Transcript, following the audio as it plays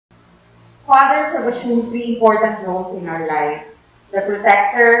Fathers have assumed three important roles in our life: the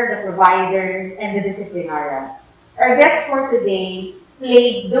protector, the provider, and the disciplinarian. Our guest for today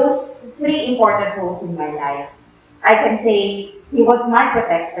played those three important roles in my life. I can say he was my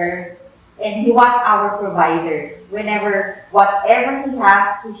protector and he was our provider. Whenever, whatever he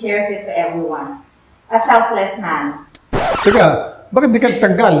has, he shares it to everyone. A selfless man. Teka, bakit di ka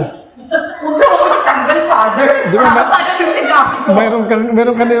tanggal? Huwag ka mo tanggal, Father. Di ba,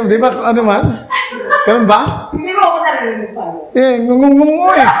 meron ka na, di ba, ano man? Ganun ba? Hindi mo ako narinig, Father.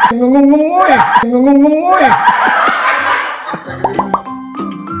 Ngungungungoy. Ngungungungoy. Ngungungungoy.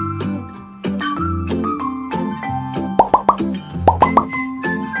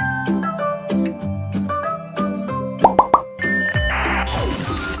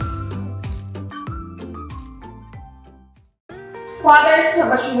 Fathers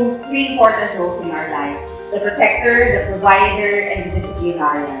have assumed three important roles in our life: the protector, the provider, and the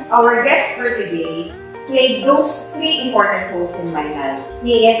disciplinarian. Our guest for today played those three important roles in my life.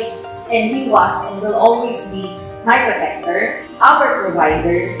 He is, and he was, and will always be my protector, our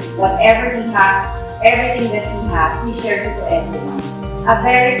provider. Whatever he has, everything that he has, he shares it to everyone. A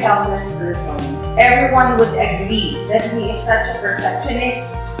very selfless person. Everyone would agree that he is such a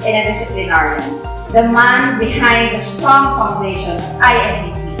perfectionist and a disciplinarian. The man behind the strong foundation of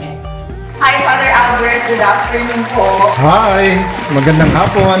Inbcs. Hi, Father Albert. Good afternoon po. Hi! Magandang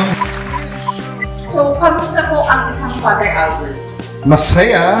hapon. So, kamusta po ang isang Father Albert?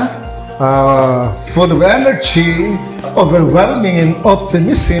 Masaya, full of energy, overwhelming in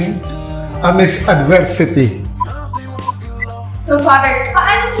optimism amidst adversity. So, Father,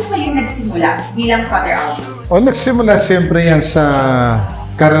 paano po kayo nagsimula bilang Father Albert? Nagsimula siyempre yan sa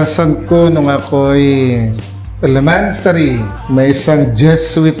karanasan ko nung ako'y elementary. May isang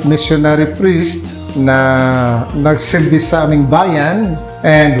Jesuit missionary priest na nagsilbi sa aming bayan.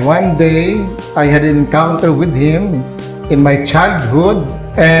 And one day, I had an encounter with him in my childhood.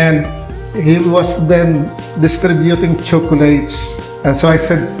 And he was then distributing chocolates. And so I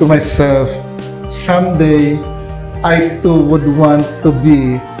said to myself, someday, I too would want to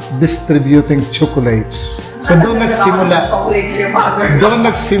be distributing chocolates. So doon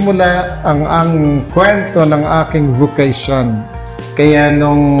nagsimula ang kwento ng aking vocation. Kaya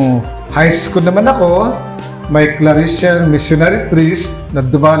nung high school naman ako, may Claretian missionary priest na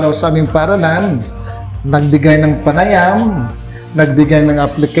dumalaw sa aming paaralan, nagbigay ng panayam, nagbigay ng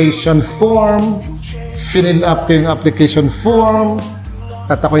application form, fill up ko yung application form,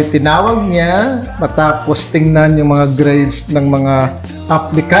 at ako'y tinawag niya matapos tingnan yung mga grades ng mga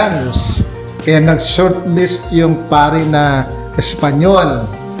applicants. Kaya nag-shortlist yung pari na Espanyol.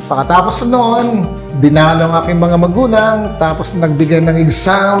 Pagkatapos noon, dinalo ang aking mga magulang, tapos nagbigay ng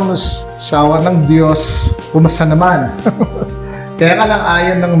exams, sa awa ng Diyos, pumasa naman. Kaya ka lang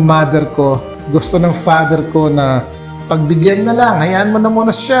ayaw ng mother ko, gusto ng father ko na pagbigyan na lang, hayaan mo na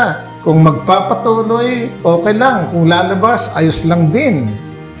muna siya. Kung magpapatuloy, okay lang. Kung lalabas, ayos lang din.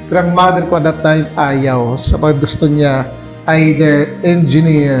 Pero ang mother ko at that time ayaw, sapagat gusto niya either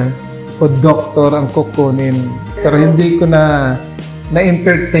engineer o doktor ang kukunin. Pero hindi ko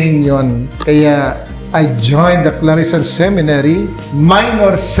na-entertain yon. Kaya I joined the Claretian Seminary,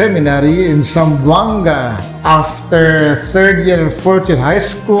 minor seminary in Zamboanga. After third year and fourth year high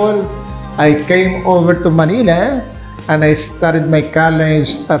school, I came over to Manila and I started my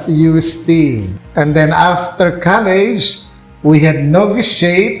college at UST. And then after college, we had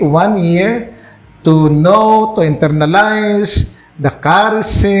novitiate 1 year to know, to internalize the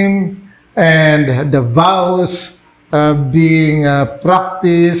charism and the vows being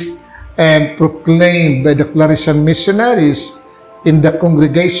practiced and proclaimed by the Claretian missionaries in the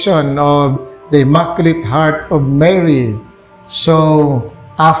congregation of the Immaculate Heart of Mary. So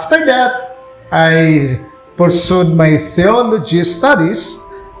after that, I pursued my theology studies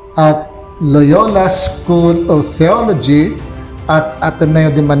at Loyola School of Theology at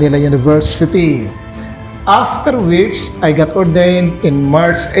Ateneo de Manila University. After which, I got ordained in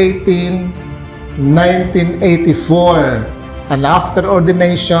March 18, 1984. And after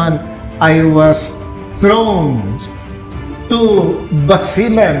ordination, I was thrown to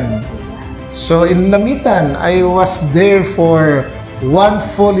Basilan. So in Namitan, I was there for 1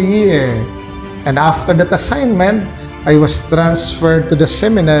 full year. And after that assignment, I was transferred to the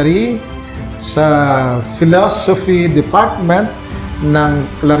seminary sa Philosophy Department ng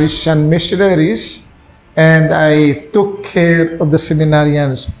Claretian Missionaries. And I took care of the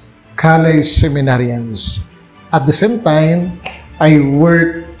seminarians, college seminarians. At the same time, I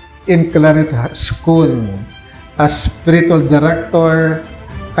worked in Claretian School as spiritual director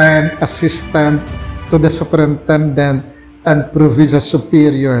and assistant to the superintendent and provincial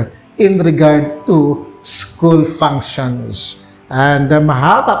superior in regard to school functions. And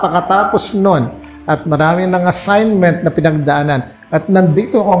mahaba pagkatapos nun at marami ng assignment na pinagdaanan. At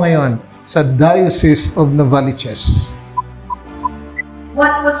nandito ako ngayon sa Diocese of Novaliches.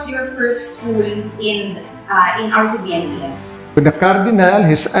 What was your first school in RCBNES? The Cardinal,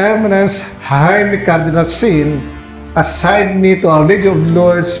 His Eminence, Highly Cardinal Sin, assigned me to Our Lady of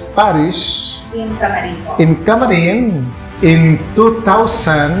Lourdes Parish In Camarin po. in Camarin. In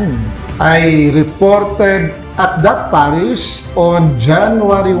 2000, I reported at that parish on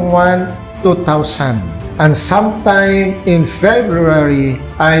January 1, 2000. And sometime in February,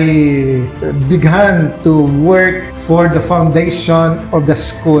 I began to work for the foundation of the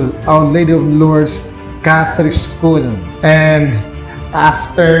school, Our Lady of Lourdes Catholic School. And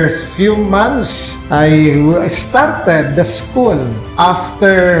after few months, I started the school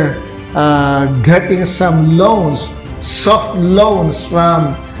after getting some loans, soft loans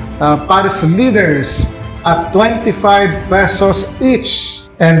from parish leaders at 25 pesos each.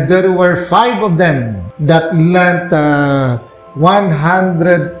 And there were 5 of them that lent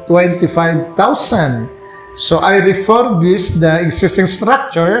 125,000. So I refurbished the existing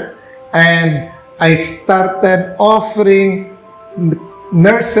structure and I started offering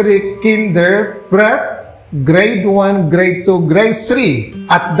nursery, kinder, prep, grade 1, grade 2, grade 3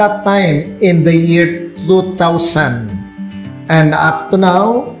 at that time in the year 2000. And up to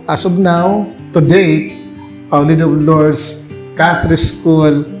now, as of now, to date, Our Lady of Lourdes Catholic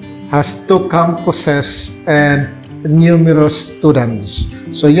School has 2 campuses and numerous students.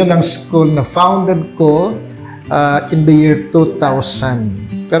 So yun ang school na founded ko in the year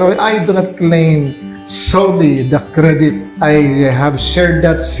 2000. Pero I do not claim solely the credit. I have shared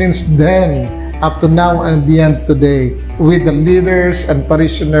that since then up to now and beyond today with the leaders and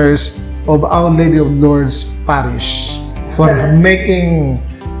parishioners of Our Lady of Lourdes Parish for making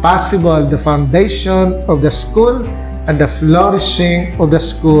possible the foundation of the school and the flourishing of the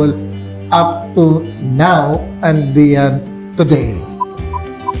school up to now and beyond today.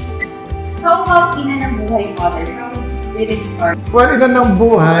 How about Ina ng Buhay, Father? How did it start? Well, Ina ng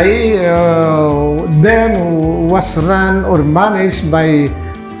Buhay then was run or managed by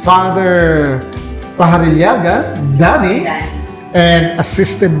Father Pahariliaga, Danny, and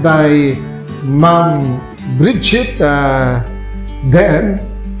assisted by Ma'am Bridget then.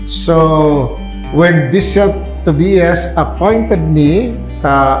 So, when Bishop Tobias appointed me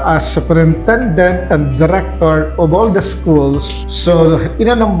as superintendent and director of all the schools, so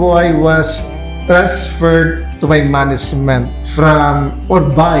Ina ng Buhay was transferred to my management from or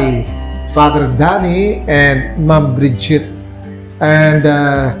by Father Danny and Ma'am Bridget. And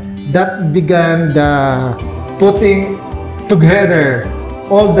that began the putting together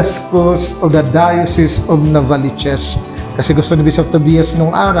all the schools of the Diocese of Novaliches. Kasi gusto ni Bishop Tobias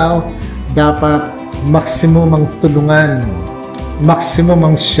nung araw, dapat maximum ang tulungan, maximum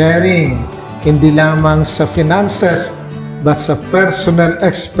ang sharing, hindi lamang sa finances, but sa personal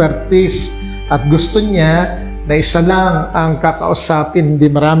expertise. At gusto niya na isa lang ang kakausapin,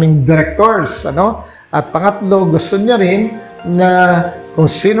 hindi maraming directors. At pangatlo, gusto niya rin na kung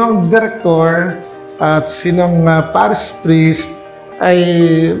sino ang director at sino ang parish priest ay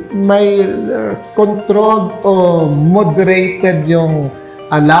may controlled o moderated yung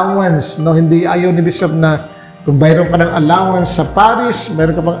allowance. Hindi ayaw ni Bishop na kung mayroon ka ng allowance sa parish,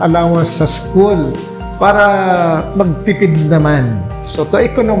 mayroon ka pang allowance sa school para magtipid naman. So to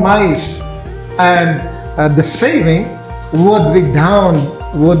economize and the saving would redound,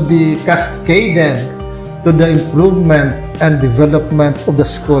 would be cascaded to the improvement and development of the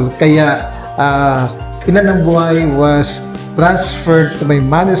school. Kaya Ina ng Buhay was transferred to my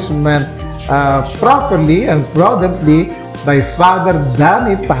management properly and prudently by Father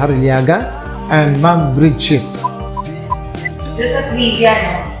Danny Pahariliaga and Ma'am Bridget. Just a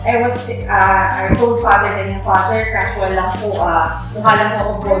trivia, I told Father na yung Father, casual lang po, mukha lang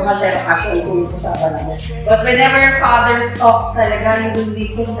po akong formal, pero casual po yung usapan namin. But whenever Father talks talaga, you will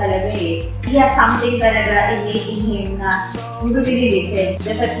listen talaga eh. He has something talaga innate in him na you will really listen.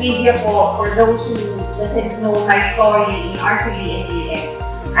 Just a trivia po, for those who doesn't know my story in RCBNES,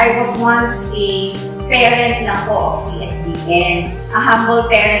 I was once a parent lang po of CSBN. A humble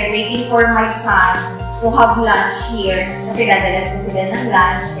parent waiting for my son to have lunch here kasi dadalan po sila ng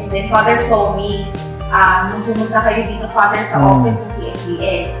lunch. And then Father saw me nung pumunta kayo dito, Father, sa office ng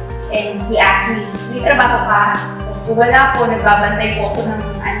CSBN. And he asked me, may trabaho ka? Kung wala po, nagbabantay po ako ng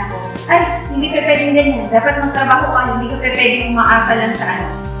anak ko. Ay, hindi ka pwedeng ganyan. Dapat magtrabaho ka, hindi ka pwedeng umaasa lang sa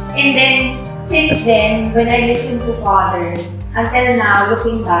ano. And then, since then, when I listened to Father, until now,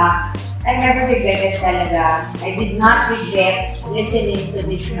 looking back, I never regretted talaga. I did not regret listening to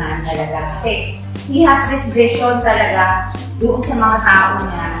this man talaga. Kasi he has this vision talaga doon sa mga tao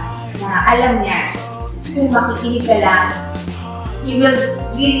niya na alam niya kung makikinig ka lang, he will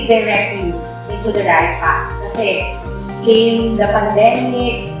really direct you into the right path. Kasi came the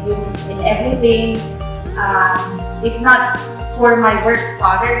pandemic, and everything, if not for my work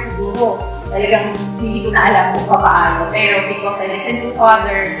father, siguro, talagang hindi ko na alam kung paano. Pero because I listened to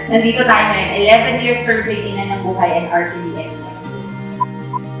Father, nandito tayo ngayon, 11 years survey na ng buhay and RCBNES.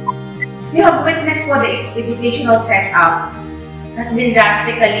 You have witnessed po the educational setup has been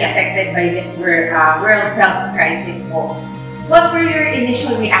drastically affected by this world health crisis po. What were your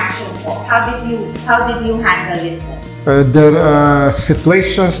initial reaction po? How did you handle it po? The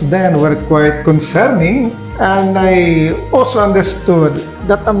situations then were quite concerning, and I also understood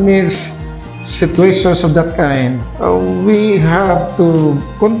that amidst situations of that kind, we have to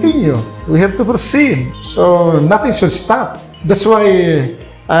continue. We have to proceed. So nothing should stop. That's why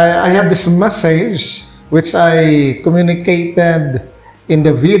I have this message which I communicated in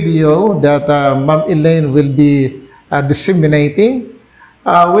the video that Ma'am Elaine will be disseminating.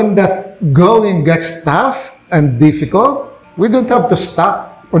 When that going gets tough and difficult, we don't have to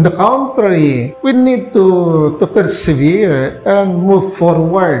stop. On the contrary, we need to persevere and move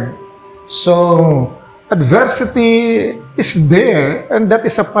forward. So, adversity is there, and that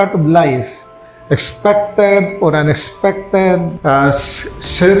is a part of life. Expected or unexpected,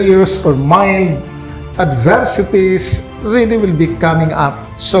 serious or mild, adversities really will be coming up.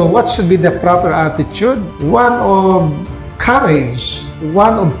 So, what should be the proper attitude? One of courage,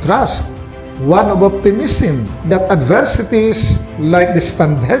 one of trust, one of optimism, that adversities like this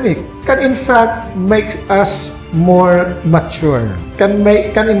pandemic can in fact make us more mature, can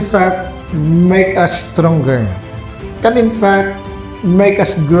in fact make us stronger, can in fact make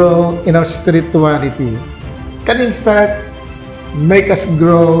us grow in our spirituality, can in fact make us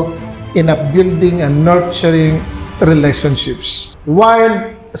grow in upbuilding and nurturing relationships.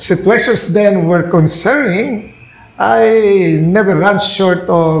 While situations then were concerning, I never ran short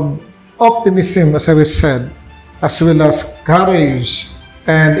of optimism, as I said, as well as courage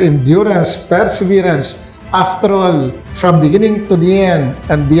and endurance, perseverance. After all, from beginning to the end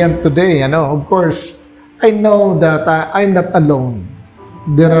and beyond today, of course, I know that I'm not alone.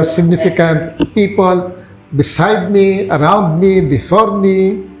 There are significant people beside me, around me, before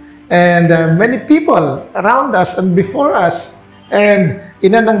me, and many people around us and before us. And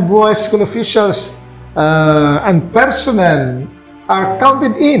ilan ng buhay school officials and personnel are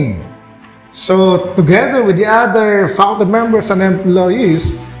counted in. So, together with the other faculty members and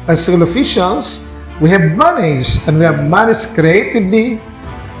employees and school officials, we have managed creatively,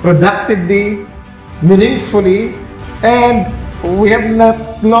 productively, meaningfully, and we have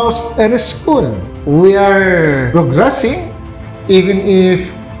not lost any school. We are progressing even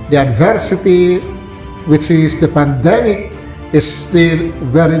if the adversity, which is the pandemic, is still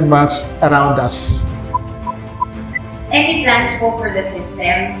very much around us. Any plans for the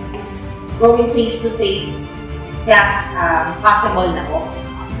system? Going face-to-face class possible na po?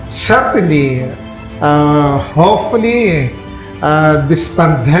 Certainly. Hopefully, this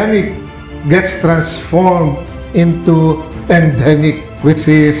pandemic gets transformed into endemic, which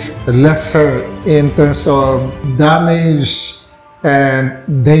is lesser in terms of damage and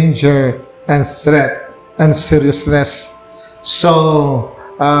danger and threat and seriousness. So,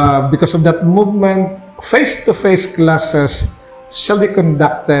 because of that movement, face-to-face classes shall be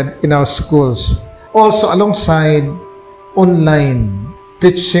conducted in our schools. Also alongside online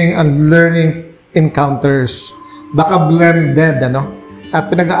teaching and learning encounters. Baka blended,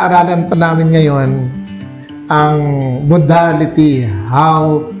 At pinag-aaralan pa namin ngayon ang modality,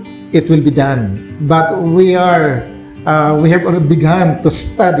 how it will be done. But we have already begun to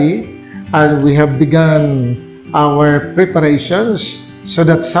study, and we have begun our preparations so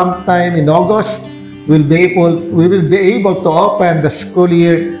that sometime in August, we will be able to open the school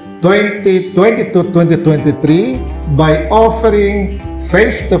year 2022-2023 by offering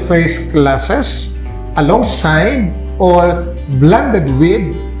face-to-face classes alongside or blended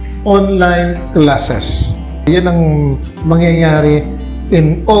with online classes. Yan ang mangyayari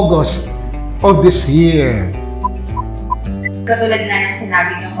in August of this year. Katulad na ng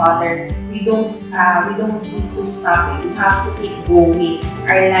sinabi ng Father, we don't need to stop it. We have to keep going.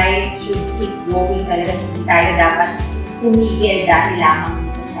 Our life should keep going. Talagang hindi tayo dapat tumigil dahil lamang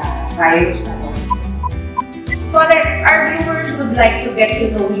dito sa virus na to. Father, our viewers would like to get to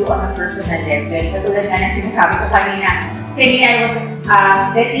know you on a personal level. Katulad na ng sinasabi ko kanina I was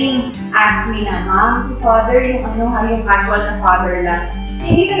getting asked me na, Ma'am, si Father, yung casual na Father lang.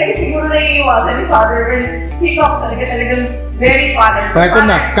 Hindi talaga siguro naiiwasan ni Father when he talks talagang Very father. So, ito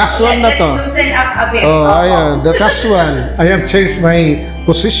na, casual na to. Let's loosen up a bit. Oh, ayun, the casual. I have changed my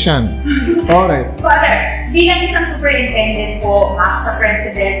position. Alright. Father, bilang isang superintendent po, sa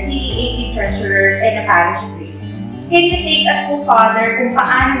president, CEAP treasurer, and a parish priest, can you take us po, Father, kung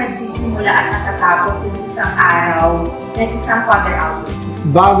paano nagsisimula at natatapos yung isang araw ng isang father outlook?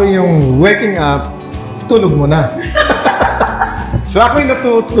 Bago yung waking up, tulog mo na. So ako'y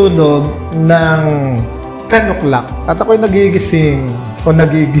natutulog ng 10 o'clock at ako'y nagigising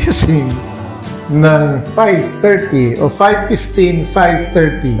ng 5:30 o 5:15,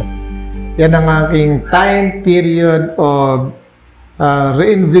 5:30. Yan ang aking time period of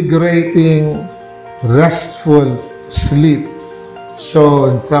reinvigorating, restful sleep.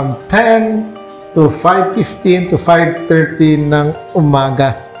 So, from 10 to 5:15 to 5:30 ng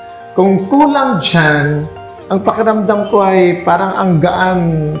umaga. Kung kulang dyan, ang pakiramdam ko ay parang ang gaan,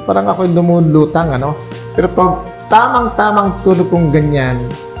 parang ako'y lumulutang, ano? Pero pag tamang-tamang tulog kong ganyan,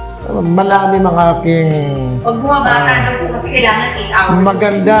 malalim ang aking... Pag bumabata daw po kasi kailangan 8 hours.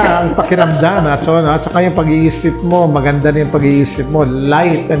 Maganda ang pakiramdam. At saka yung pag-iisip mo, maganda rin yung pag-iisip mo.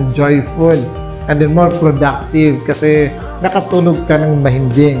 Light and joyful. And then more productive kasi nakatulog ka ng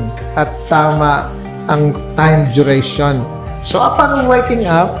mahimbing at tama ang time duration. So upon waking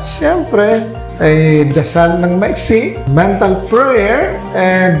up, siyempre, ay dasal ng maiksi, mental prayer,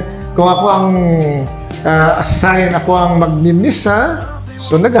 and kung ako ang assign, ako ang magmimisa,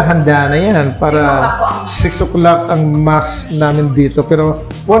 so naghahanda na yan para 6 o'clock ang mass namin dito. Pero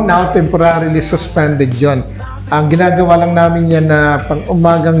for now, temporarily suspended yon. Ang ginagawa lang namin yan na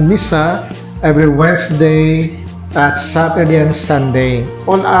pang-umagang misa every Wednesday at Saturday and Sunday.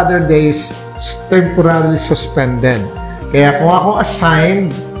 All other days, temporarily suspended. Kaya kung ako assigned,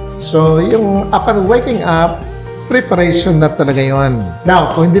 so yung upon waking up, preparation na talaga yon.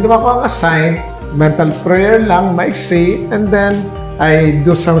 Now, kung hindi naman ako ang assigned, mental prayer lang, maiksi, and then I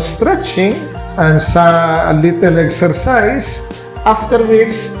do some stretching and a little exercise, after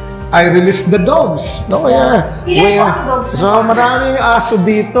which I release the dogs. No, yeah. So maraming aso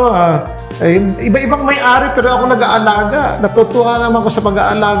dito. Iba-ibang may-ari pero ako nag-aalaga. Natutuwa naman ko sa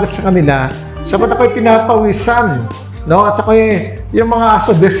pag-aalaga sa kanila. Sapat ako'y pinapawisan. No? At saka yung mga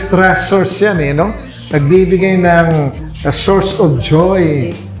aso, distressors yan eh. No? Nagbibigay ng source of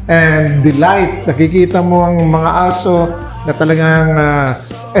joy and delight. Nakikita mo ang mga aso na talagang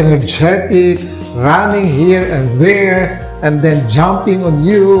energetic, running here and there, and then jumping on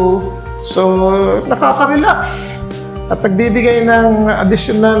you. So, nakaka-relax. At nagbibigay ng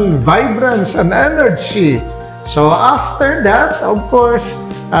additional vibrance and energy. So, after that, of course,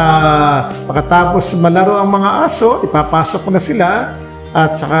 pagkatapos malaro ang mga aso, ipapasok ko na sila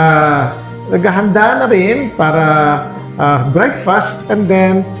at saka naghahanda na rin para breakfast, and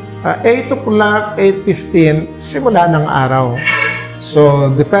then 8 o'clock, 8:15, simula ng araw.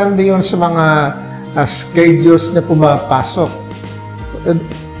 So, depende yun sa mga schedules na pumapasok.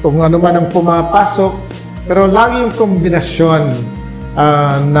 Kung ano man ang pumapasok, pero lagi yung kombinasyon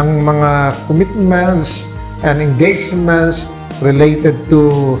ng mga commitments and engagements related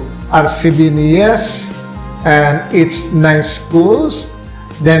to RCBNES and its 9 schools.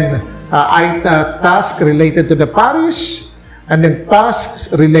 Then, task related to the parish, and then tasks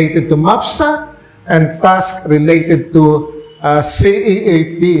related to MAPSA, and tasks related to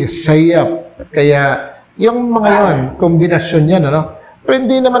CEAP, SAYAP. Kaya, yung mga yon, kombinasyon yan, ano? Pero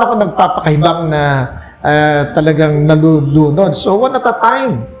hindi naman ako nagpapakahibang na talagang nalulunod. So, one at a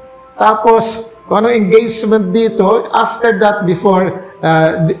time. Tapos, kung ano engagement dito, after that, before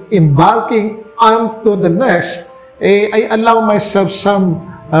embarking onto the next, I allow myself some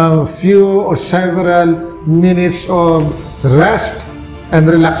few or several minutes of rest and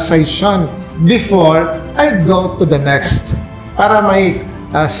relaxation before I go to the next, para may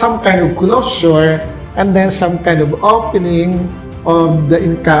some kind of closure and then some kind of opening of the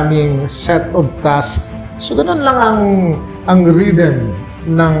incoming set of tasks. So ganun lang ang rhythm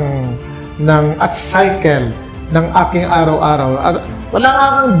at cycle ng aking araw-araw. Wala nga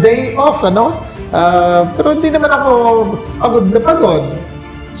akong day off, ano? Pero hindi naman ako pagod na pagod.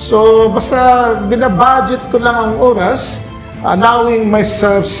 So, basta binabudget ko lang ang oras, allowing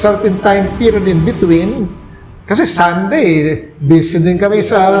myself certain time period in between. Kasi Sunday, busy din kami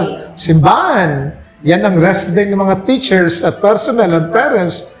sa simbahan. Yan ang rest day ng mga teachers at personnel and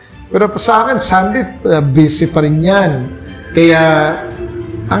parents. Pero sa akin, Sunday, busy pa rin yan. Kaya,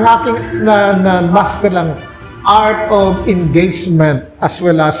 ang aking master lang, art of engagement as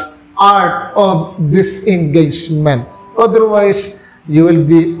well as art of disengagement. Otherwise, you will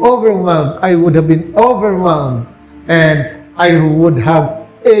be overwhelmed. I would have been overwhelmed, and I would have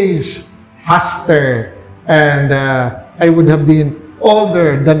aged faster and I would have been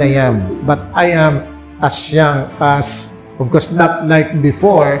older than I am. But I am as young as, of course, not like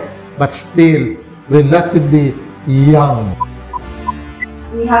before, but still relatively young.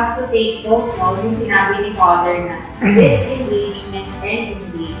 We have to take note yung sinabi ni Father na disengagement and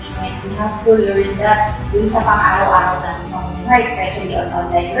engagement. We have to learn that yung sa pang-araw-araw natin pamumuhay, especially on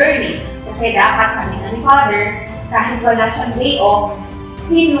online learning. Kasi dapat, sabi na ni Father, kahit wala siyang day off,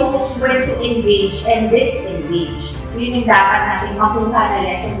 he knows when to engage and disengage. Yun yung dapat natin makuha na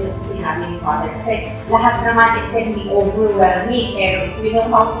lesson doon sa sinabi ni Father. Kasi lahat naman it can be overwhelming. Pero if we know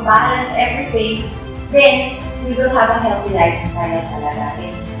how to balance everything, then we will have a healthy lifestyle talaga.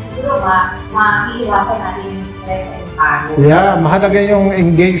 Siguro maiiwasan natin yung stress and pagod. Yeah, mahalaga yung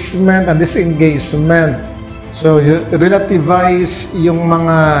engagement and disengagement. So, relativize yung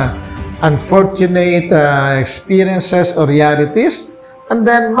mga unfortunate experiences or realities, and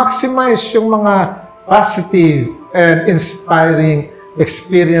then maximize yung mga positive and inspiring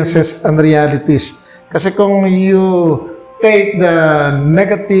experiences and realities. Kasi kung you take the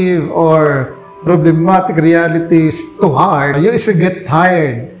negative or problematic realities too hard, you easily get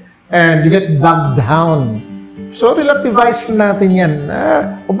tired and you get bogged down. So, relativize natin yan.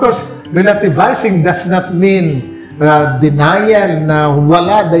 Of course, relativizing does not mean denial na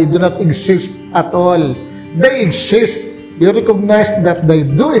wala, they do not exist at all. They exist. You recognize that they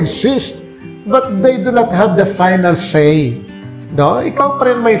do exist, but they do not have the final say. No? Ikaw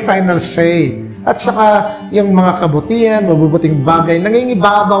pa rin may final say. At saka, yung mga kabutihan, mabubuting bagay,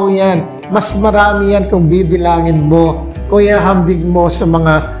 nangingibabaw yan. Mas marami yan kung bibilangin mo, kung ihahambing mo sa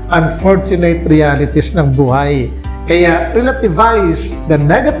mga unfortunate realities ng buhay. Kaya, relativize the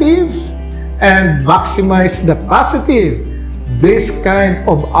negative and maximize the positive. This kind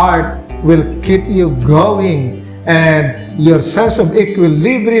of art will keep you going, and your sense of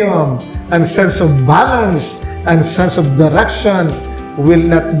equilibrium and sense of balance and sense of direction will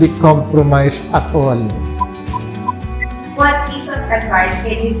not be compromised at all. What piece of advice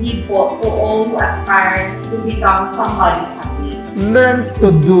can you give po to all who aspire to become somebody someday? Learn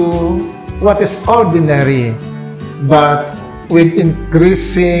to do what is ordinary, but with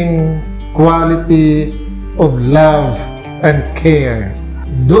increasing quality of love and care.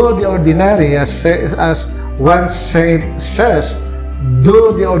 Do the ordinary, as one saint says,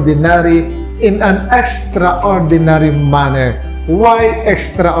 do the ordinary in an extraordinary manner. Why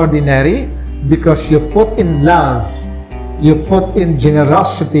extraordinary? Because you put in love, you put in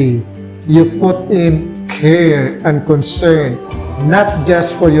generosity, you put in care and concern, not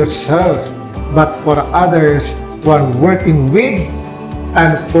just for yourself, but for others who are working with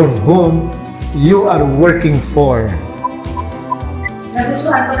and for whom you are working for.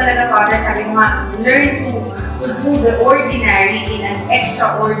 Nagustuhan ko talaga, Father, sabi mo nga, learn to do the ordinary in an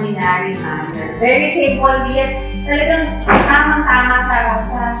extraordinary manner. Very simple, yet talagang tamang-tama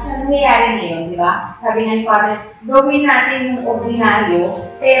sa nangyayari ngayon, di ba? Sabi nga ni Father, gawin natin yung ordinaryo,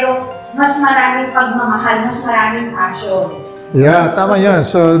 pero mas maraming pagmamahal, mas maraming passion. Yeah, tama yun.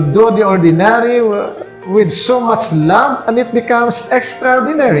 So, do the ordinary with so much love and it becomes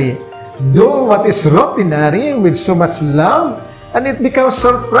extraordinary. Do what is routinary with so much love and it becomes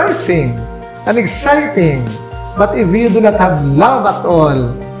surprising and exciting. But if you do not have love at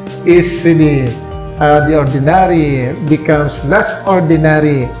all, easily the ordinary becomes less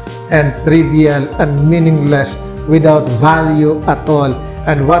ordinary and trivial and meaningless without value at all.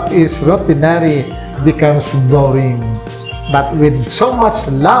 And what is routinary becomes boring. But with so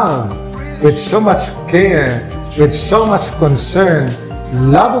much love, with so much care, with so much concern,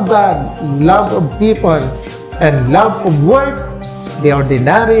 love of God, love of people, and love of work, the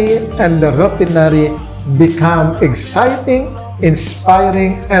ordinary and the routinary become exciting,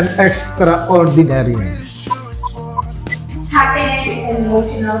 inspiring, and extraordinary. Happiness is an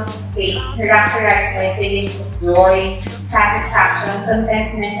emotional state characterized by feelings of joy, satisfaction,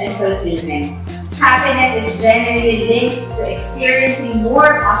 contentment, and fulfillment. Happiness is generally linked to experiencing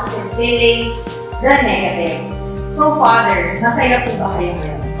more positive feelings than negative. So, Father, masaya po ba kayo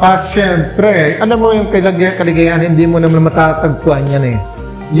ngayon? Siyempre, alam mo yung kaligayahan, hindi mo naman matatagpuan yan eh.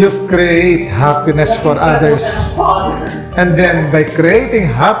 You create happiness for others. And then, by creating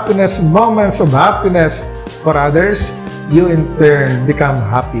happiness, moments of happiness for others, you in turn become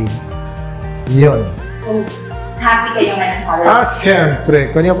happy. Yun. So, happy kayo ngayon, Father?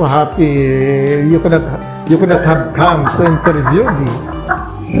 Siyempre. Kung ako happy, you cannot have come to interview me.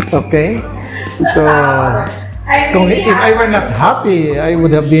 Okay? So, if I were not happy, I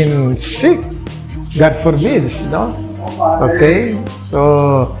would have been sick. God forbids, no? Okay?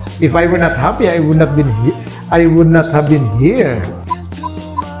 So, if I were not happy, I would not have been here.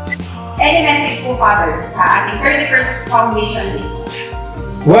 Any message po, Father, sa ating 31st Foundation Week?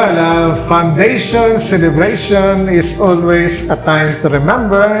 Well, foundation celebration is always a time to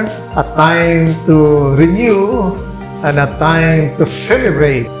remember, a time to renew, and a time to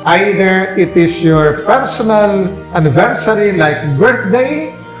celebrate. Either it is your personal anniversary like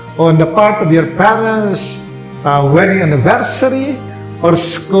birthday, on the part of your parents' wedding anniversary, or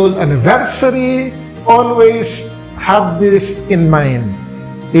school anniversary. Always have this in mind.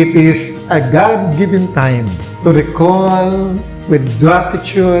 It is a God-given time to recall with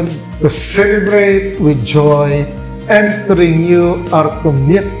gratitude, to celebrate with joy, and to renew our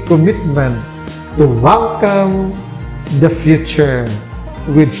commitment to welcome the future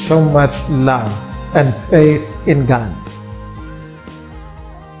with so much love and faith in God.